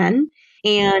of the 10.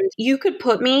 And you could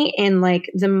put me in like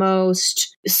the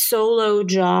most solo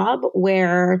job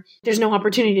where there's no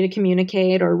opportunity to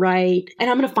communicate or write, and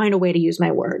I'm going to find a way to use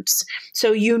my words.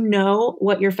 So you know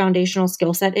what your foundational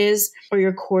skill set is or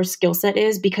your core skill set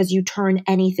is because you turn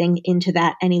anything into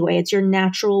that anyway. It's your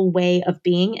natural way of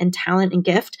being and talent and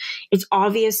gift. It's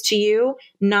obvious to you,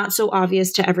 not so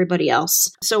obvious to everybody else.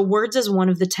 So words is one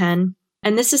of the 10.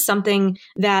 And this is something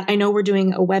that I know we're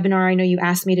doing a webinar. I know you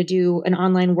asked me to do an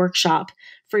online workshop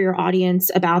for your audience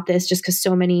about this just because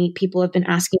so many people have been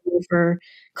asking me for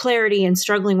clarity and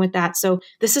struggling with that. So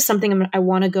this is something I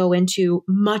want to go into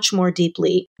much more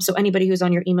deeply. So anybody who's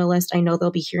on your email list, I know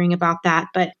they'll be hearing about that.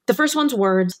 But the first one's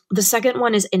words. The second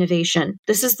one is innovation.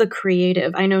 This is the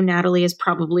creative. I know Natalie is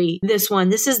probably this one.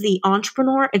 This is the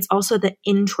entrepreneur. It's also the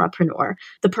intrapreneur,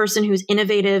 the person who's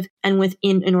innovative and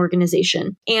within an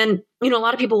organization. And a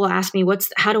lot of people will ask me,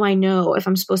 how do I know if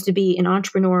I'm supposed to be an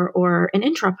entrepreneur or an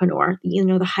intrapreneur,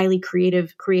 the highly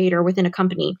creative creator within a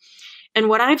company? And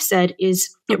what I've said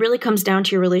is it really comes down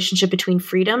to your relationship between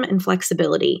freedom and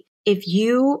flexibility. If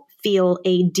you feel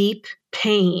a deep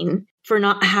pain for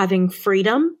not having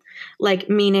freedom, like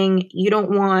meaning you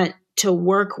don't want to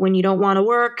work when you don't want to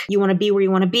work, you want to be where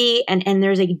you want to be, and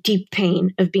there's a deep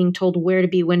pain of being told where to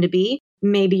be, when to be,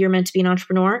 maybe you're meant to be an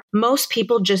entrepreneur. Most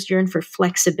people just yearn for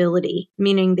flexibility,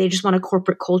 meaning they just want a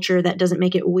corporate culture that doesn't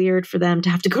make it weird for them to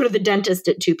have to go to the dentist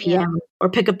at 2 p.m.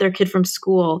 or pick up their kid from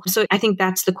school. So I think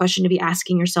that's the question to be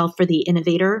asking yourself for the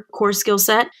innovator core skill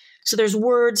set. So there's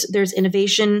words, there's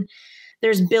innovation,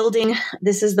 there's building.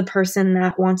 This is the person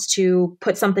that wants to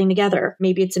put something together.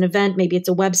 Maybe it's an event, maybe it's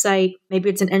a website, maybe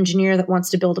it's an engineer that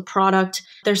wants to build a product.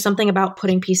 There's something about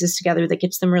putting pieces together that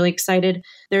gets them really excited.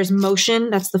 There's motion.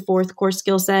 That's the fourth core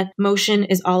skill set. Motion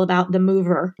is all about the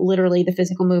mover, literally the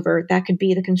physical mover. That could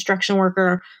be the construction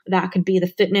worker. That could be the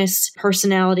fitness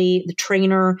personality, the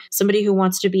trainer, somebody who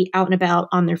wants to be out and about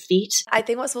on their feet. I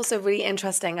think what's also really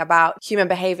interesting about human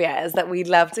behavior is that we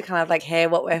love to kind of like hear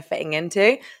what we're fitting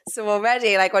into. So already,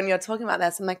 like when you're talking about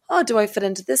this, I'm like, oh, do I fit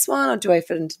into this one or do I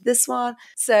fit into this one?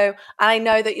 So I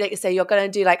know that, like you say, you're going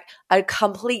to do like a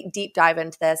complete deep dive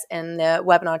into this in the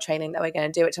webinar training that we're going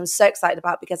to do, which I'm so excited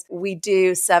about because we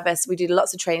do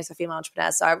lots of trainings for female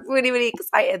entrepreneurs. So I'm really, really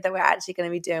excited that we're actually going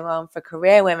to be doing one for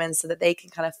career women so that they can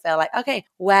kind of feel like, okay,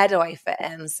 where do I fit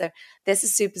in? So this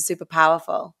is super, super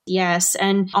powerful. Yes.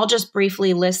 And I'll just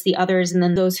briefly list the others and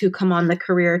then those who come on the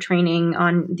career training,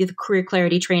 on the career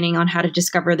clarity training on how to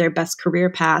discover their best career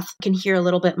path can hear a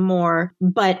little bit more.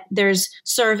 But there's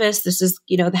service. This is,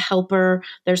 the helper.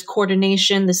 There's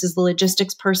coordination. This is the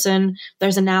logistics person.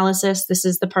 There's analysis. This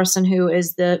is the person who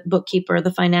is the bookkeeper,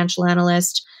 the financial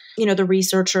analyst. The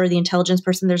researcher, the intelligence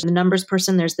person, there's the numbers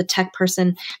person, there's the tech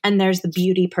person, and there's the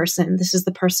beauty person. This is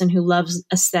the person who loves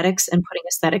aesthetics and putting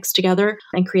aesthetics together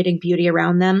and creating beauty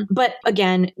around them. But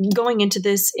again, going into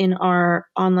this in our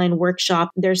online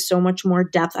workshop, there's so much more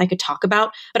depth I could talk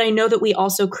about. But I know that we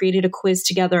also created a quiz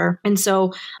together. And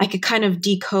so I could kind of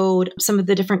decode some of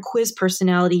the different quiz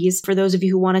personalities for those of you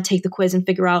who want to take the quiz and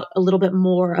figure out a little bit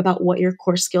more about what your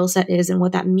core skill set is and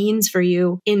what that means for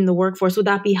you in the workforce. Would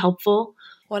that be helpful?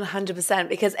 100%.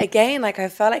 Because again, like I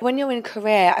feel like when you're in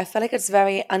career, I feel like it's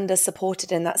very under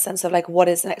supported in that sense of like, what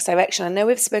is the next direction? I know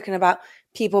we've spoken about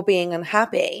people being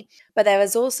unhappy, but there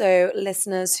is also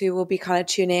listeners who will be kind of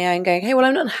tuning in and going, hey, well,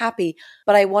 I'm not unhappy,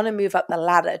 but I want to move up the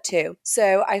ladder too.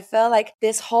 So I feel like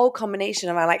this whole combination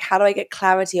around like, how do I get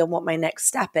clarity on what my next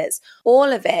step is? All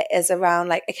of it is around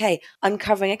like, okay,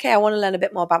 uncovering, okay, I want to learn a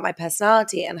bit more about my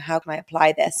personality and how can I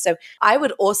apply this? So I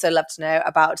would also love to know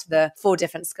about the 4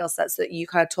 different skill sets that you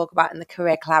kind of talk about in the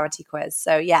career clarity quiz.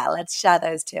 So yeah, let's share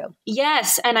those too.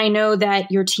 Yes. And I know that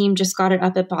your team just got it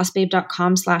up at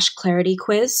bossbabe.com/clarity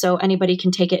quiz, so anybody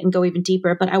can take it and go even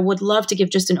deeper. But I would love to give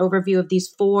just an overview of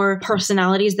these 4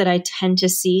 personalities that I tend to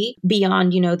see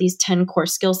beyond, these 10 core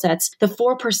skill sets. The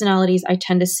 4 personalities I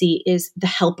tend to see is the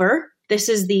helper. This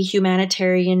is the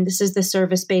humanitarian. This is the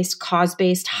service-based,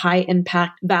 cause-based,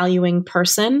 high-impact, valuing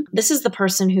person. This is the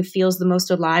person who feels the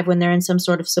most alive when they're in some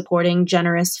sort of supporting,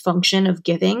 generous function of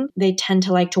giving. They tend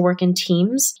to like to work in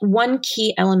teams. One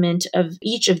key element of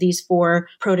each of these 4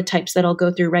 prototypes that I'll go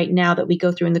through right now, that we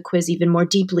go through in the quiz even more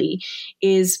deeply,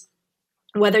 is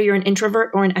whether you're an introvert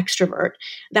or an extrovert.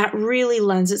 That really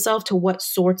lends itself to what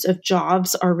sorts of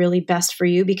jobs are really best for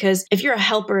you. Because if you're a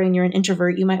helper and you're an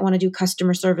introvert, you might want to do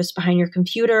customer service behind your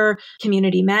computer,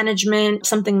 community management,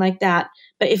 something like that.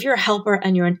 But if you're a helper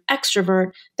and you're an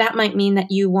extrovert, that might mean that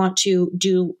you want to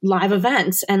do live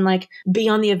events and like be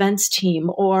on the events team,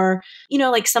 or,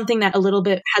 like something that a little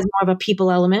bit has more of a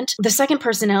people element. The second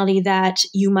personality that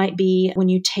you might be when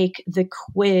you take the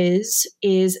quiz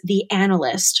is the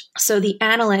analyst. So the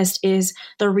analyst is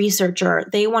the researcher.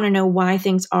 They want to know why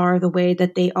things are the way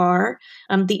that they are.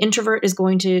 The introvert is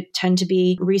going to tend to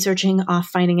be researching off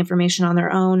finding information on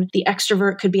their own. The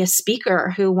extrovert could be a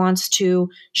speaker who wants to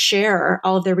share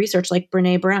all of their research, like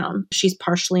Brene Brown. She's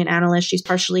partially an analyst. She's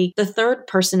partially the third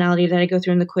personality that I go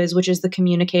through in the quiz, which is the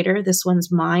communicator. This one's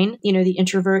mine. The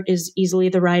introvert is easily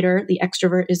the writer. The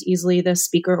extrovert is easily the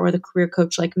speaker or the career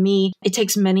coach like me. It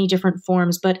takes many different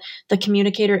forms, but the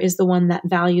communicator is the one that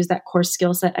values that core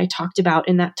skill set I talked about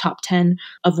in that top 10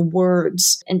 of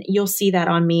words. And you'll see that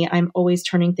on me. I'm always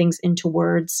turning things into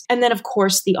words. And then, of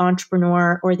course, the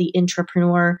entrepreneur or the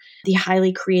intrapreneur, the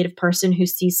highly creative person who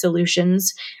sees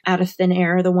solutions out of thin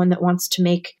air, the one that wants to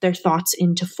make their thoughts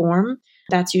into form.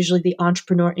 That's usually the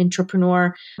entrepreneur,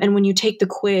 intrapreneur. And when you take the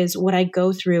quiz, what I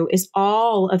go through is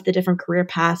all of the different career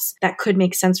paths that could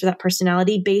make sense for that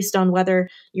personality based on whether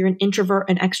you're an introvert,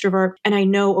 an extrovert. And I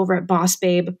know over at Boss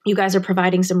Babe, you guys are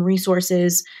providing some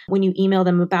resources when you email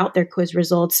them about their quiz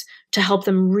results to help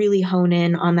them really hone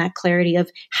in on that clarity of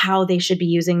how they should be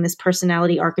using this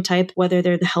personality archetype, whether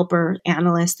they're the helper,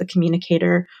 analyst, the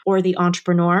communicator, or the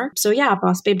entrepreneur. So yeah,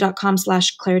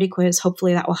 bossbabe.com/clarity quiz.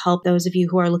 Hopefully that will help those of you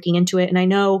who are looking into it. And I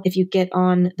know if you get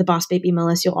on the Boss Babe email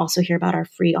list, you'll also hear about our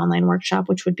free online workshop,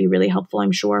 which would be really helpful,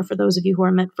 I'm sure, for those of you who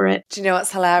are meant for it. Do you know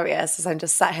what's hilarious? As I'm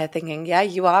just sat here thinking, yeah,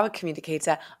 you are a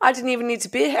communicator. I didn't even need to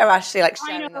be here, Ashley,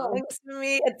 sharing the links with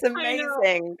me. It's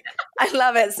amazing. I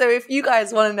love it. So if you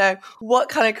guys want to know what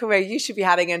kind of career you should be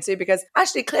heading into, because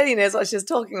Ashley clearly knows what she's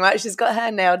talking about. She's got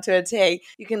her nailed to a T.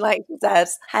 You can, like she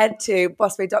says, head to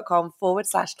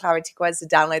bossbabe.com/clarity quiz to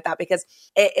download that, because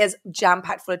it is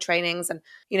jam-packed full of trainings and,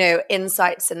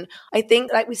 insights. And I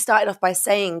think, like we started off by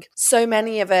saying, so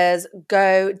many of us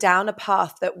go down a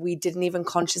path that we didn't even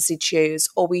consciously choose,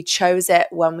 or we chose it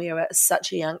when we were at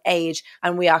such a young age,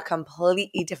 and we are a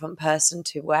completely different person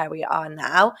to where we are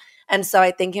now. And so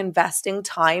I think investing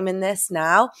time in this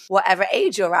now, whatever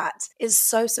age you're at, is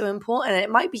so, so important. And it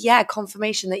might be,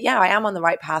 confirmation that, I am on the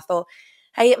right path. Or,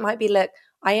 hey, it might be, look,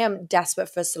 I am desperate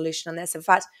for a solution on this. In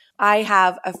fact, I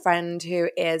have a friend who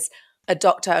is a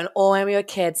doctor, and all when we were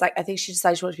kids, I think she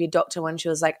decided she wanted to be a doctor when she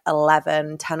was 10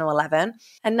 or 11.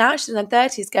 And now she's in her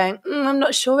 30s going, I'm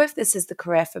not sure if this is the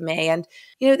career for me. And,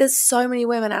 there's so many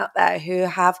women out there who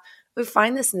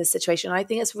find this in this situation. And I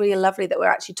think it's really lovely that we're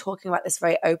actually talking about this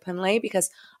very openly,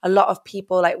 because a lot of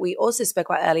people, like we also spoke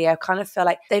about earlier, kind of feel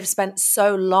like they've spent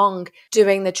so long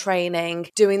doing the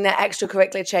training, doing the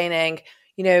extracurricular training,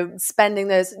 spending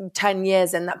those 10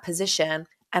 years in that position.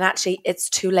 And actually, it's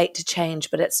too late to change,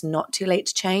 but it's not too late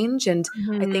to change. And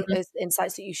I think those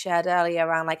insights that you shared earlier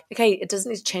around okay, it doesn't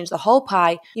need to change the whole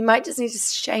pie. You might just need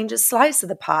to change a slice of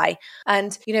the pie.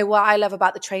 And, what I love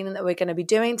about the training that we're going to be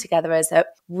doing together is that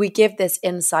we give this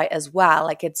insight as well.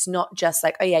 It's not just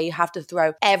you have to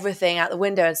throw everything out the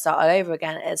window and start all over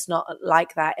again. It's not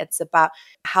like that. It's about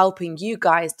helping you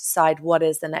guys decide what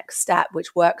is the next step,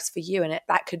 which works for you. And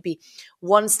that could be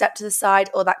one step to the side,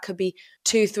 or that could be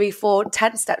 2, 3, 4,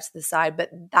 10 steps to the side, but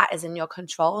that is in your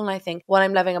control. And I think what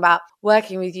I'm loving about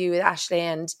working with you, with Ashley,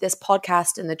 and this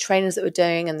podcast and the trainings that we're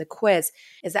doing and the quiz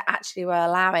is that actually we're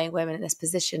allowing women in this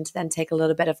position to then take a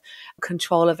little bit of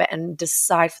control of it and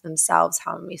decide for themselves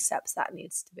how many steps that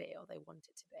needs to be, or they want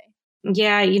it to be.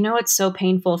 Yeah, it's so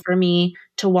painful for me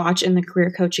to watch in the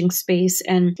career coaching space,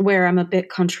 and where I'm a bit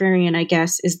contrarian, I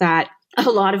guess, is that a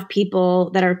lot of people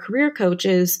that are career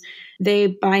coaches,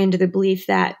 they buy into the belief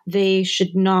that they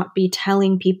should not be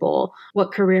telling people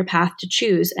what career path to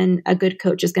choose. And a good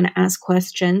coach is going to ask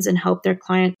questions and help their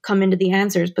client come into the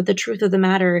answers. But the truth of the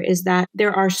matter is that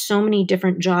there are so many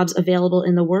different jobs available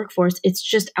in the workforce. It's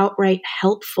just outright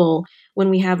helpful when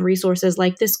we have resources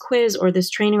like this quiz or this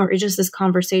training or just this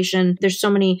conversation. There's so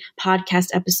many podcast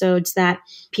episodes that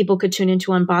people could tune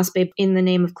into on Boss Babe in the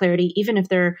name of clarity, even if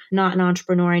they're not an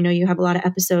entrepreneur. I know you have a lot of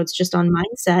episodes just on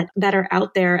mindset that are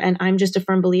out there. And I'm just a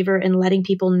firm believer in letting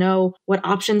people know what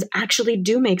options actually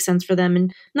do make sense for them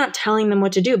and not telling them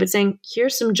what to do, but saying,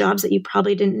 here's some jobs that you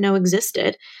probably didn't know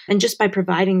existed. And just by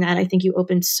providing that, I think you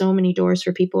open so many doors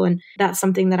for people. And that's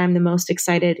something that I'm the most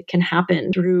excited can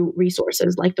happen through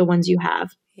resources like the ones you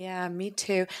have. Yeah, me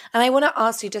too. And I want to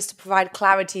ask you just to provide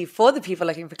clarity for the people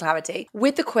looking for clarity.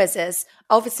 With the quizzes,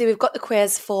 obviously we've got the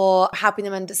quiz for helping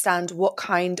them understand what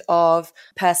kind of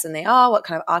person they are, what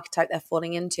kind of archetype they're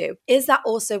falling into. Is that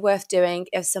also worth doing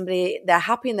if they're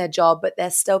happy in their job, but they're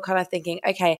still kind of thinking,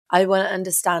 okay, I want to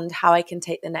understand how I can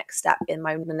take the next step in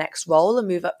the next role and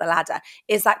move up the ladder?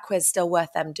 Is that quiz still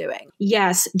worth them doing?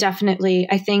 Yes, definitely.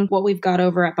 I think what we've got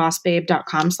over at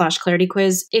bossbabe.com/clarity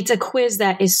quiz, it's a quiz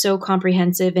that is so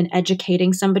comprehensive in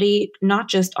educating somebody, not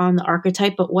just on the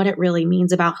archetype, but what it really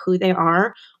means about who they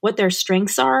are, what their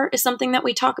strengths are is something that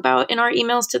we talk about in our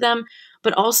emails to them,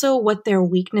 but also what their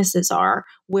weaknesses are,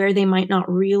 where they might not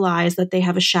realize that they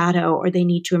have a shadow or they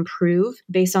need to improve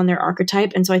based on their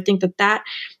archetype. And so I think that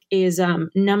is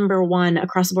number one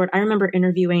across the board. I remember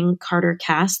interviewing Carter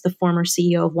Cass, the former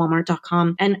CEO of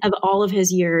Walmart.com, and of all of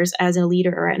his years as a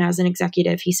leader and as an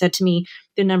executive, he said to me,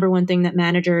 the number one thing that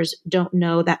managers don't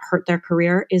know that hurt their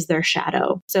career is their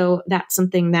shadow. So that's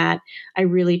something that I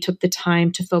really took the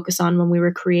time to focus on when we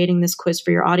were creating this quiz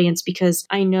for your audience, because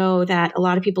I know that a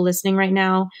lot of people listening right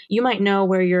now, you might know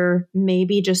where you're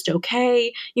maybe just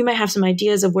okay. You might have some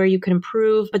ideas of where you could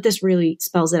improve, but this really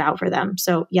spells it out for them.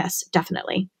 So yes,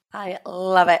 definitely. I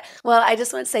love it. Well, I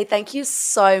just want to say thank you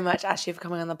so much, Ashley, for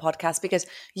coming on the podcast, because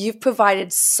you've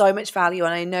provided so much value.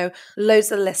 And I know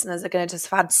loads of the listeners are going to just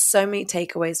have had so many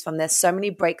takeaways from this, so many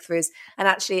breakthroughs. And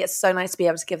actually, it's so nice to be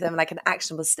able to give them like an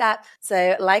actionable step.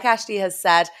 So like Ashley has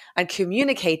said and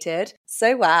communicated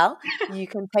so well, you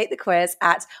can take the quiz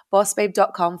at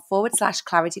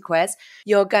bossbabe.com/clarity quiz.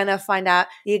 You're going to find out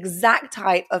the exact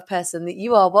type of person that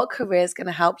you are, what career is going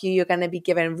to help you. You're going to be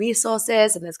given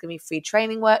resources, and there's going to be free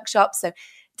training workshops. So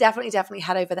definitely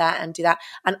head over there and do that.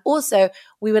 And also,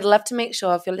 we would love to make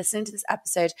sure, if you're listening to this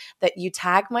episode, that you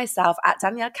tag myself at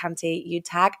Danielle Canty, you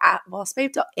tag at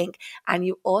bossbabe.inc, and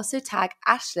you also tag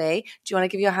Ashley. Do you want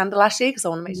to give your handle, Ashley? Because I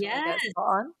want to make sure I get it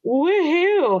on.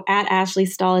 Woohoo! At Ashley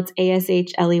Stahl, it's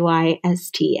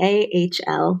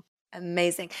ASHLEYSTAHL.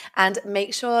 Amazing. And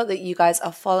make sure that you guys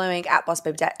are following at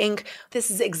bossbabe.inc.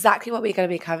 This is exactly what we're going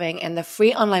to be covering in the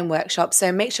free online workshop.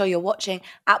 So make sure you're watching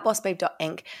at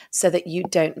bossbabe.inc so that you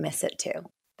don't miss it too.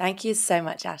 Thank you so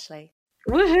much, Ashley.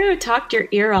 Woohoo! Talked your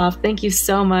ear off. Thank you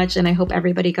so much. And I hope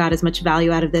everybody got as much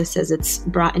value out of this as it's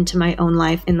brought into my own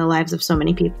life, in the lives of so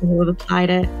many people who have applied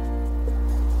it.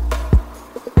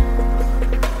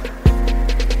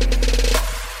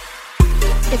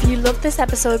 If you loved this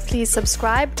episode, please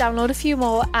subscribe, download a few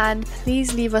more, and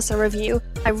please leave us a review.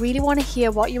 I really want to hear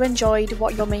what you enjoyed,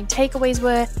 what your main takeaways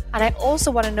were, and I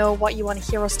also want to know what you want to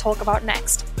hear us talk about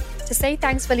next. To say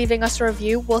thanks for leaving us a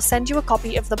review, we'll send you a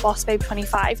copy of the Boss Babe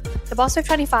 25. The Boss Babe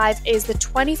 25 is the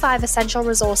 25 essential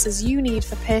resources you need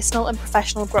for personal and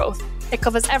professional growth. It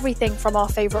covers everything from our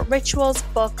favorite rituals,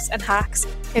 books, and hacks.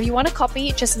 If you want a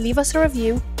copy, just leave us a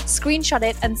review, screenshot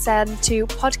it, and send to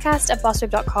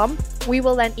podcast@bossbabe.com. We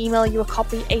will then email you a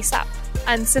copy ASAP.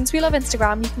 And since we love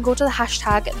Instagram, you can go to the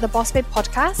hashtag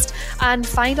 #TheBossBabePodcast and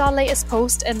find our latest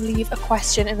post and leave a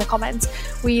question in the comments.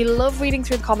 We love reading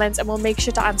through the comments, and we'll make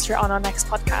sure to answer it on our next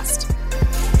podcast.